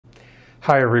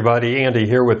Hi everybody, Andy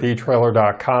here with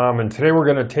etrailer.com, and today we're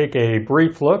going to take a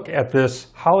brief look at this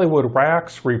Hollywood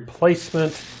Racks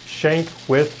replacement shank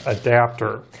with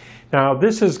adapter. Now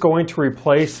this is going to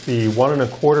replace the 1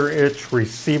 1/4 inch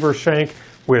receiver shank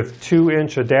with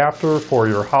 2-inch adapter for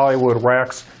your Hollywood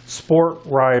Racks Sport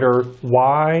Rider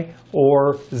Y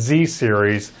or Z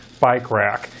series bike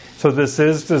rack. So this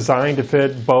is designed to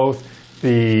fit both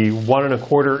the 1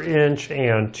 1/4 inch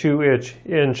and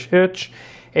 2-inch hitch.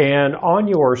 And on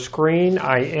your screen,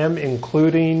 I am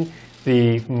including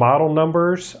the model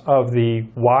numbers of the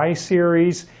Y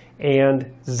series and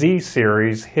Z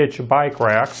series Hitch Bike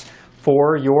Racks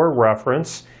for your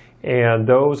reference. And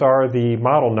those are the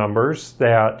model numbers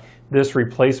that this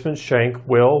replacement shank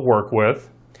will work with.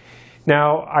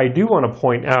 Now, I do want to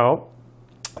point out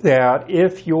that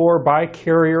if your bike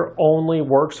carrier only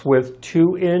works with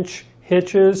 2-inch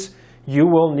hitches, you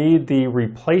will need the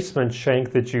replacement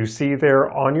shank that you see there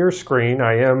on your screen.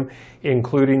 I am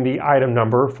including the item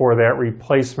number for that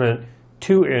replacement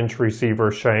 2-inch receiver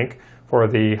shank for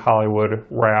the Hollywood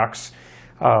Racks,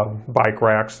 bike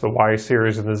racks, the Y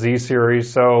series and the Z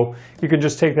series. So you can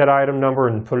just take that item number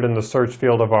and put it in the search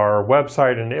field of our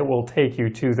website, and it will take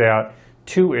you to that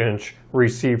 2-inch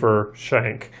receiver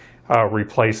shank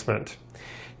replacement.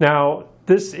 Now,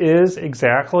 this is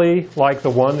exactly like the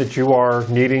one that you are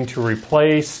needing to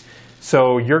replace,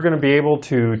 so you're going to be able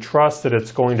to trust that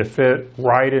it's going to fit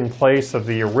right in place of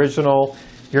the original.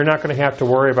 You're not going to have to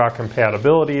worry about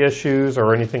compatibility issues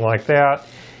or anything like that.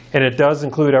 And it does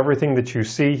include everything that you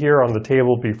see here on the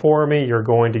table before me. You're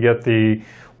going to get the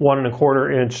 1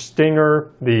 1/4 inch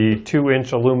stinger, the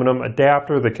 2-inch aluminum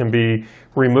adapter that can be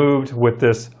removed with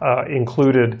this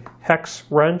included hex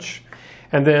wrench.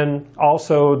 And then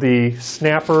also the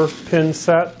snapper pin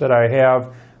set that I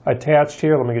have attached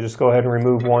here. Let me just go ahead and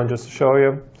remove one just to show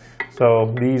you.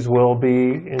 So these will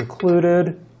be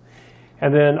included.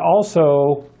 And then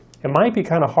also, it might be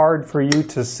kind of hard for you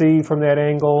to see from that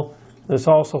angle. This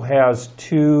also has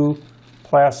 2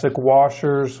 plastic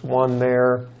washers, one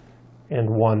there and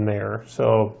one there.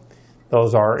 So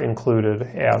those are included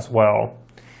as well.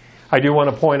 I do want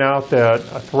to point out that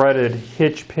a threaded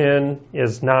hitch pin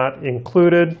is not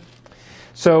included.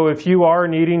 So if you are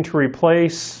needing to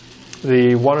replace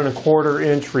the 1 1/4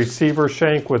 inch receiver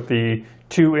shank with the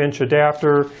 2-inch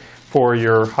adapter for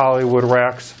your Hollywood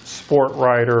Racks Sport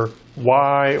Rider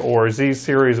Y or Z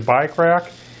series bike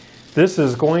rack, this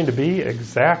is going to be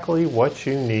exactly what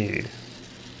you need.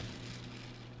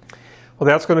 Well,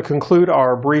 that's going to conclude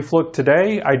our brief look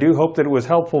today. I do hope that it was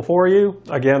helpful for you.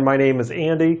 Again, my name is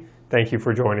Andy. Thank you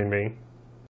for joining me.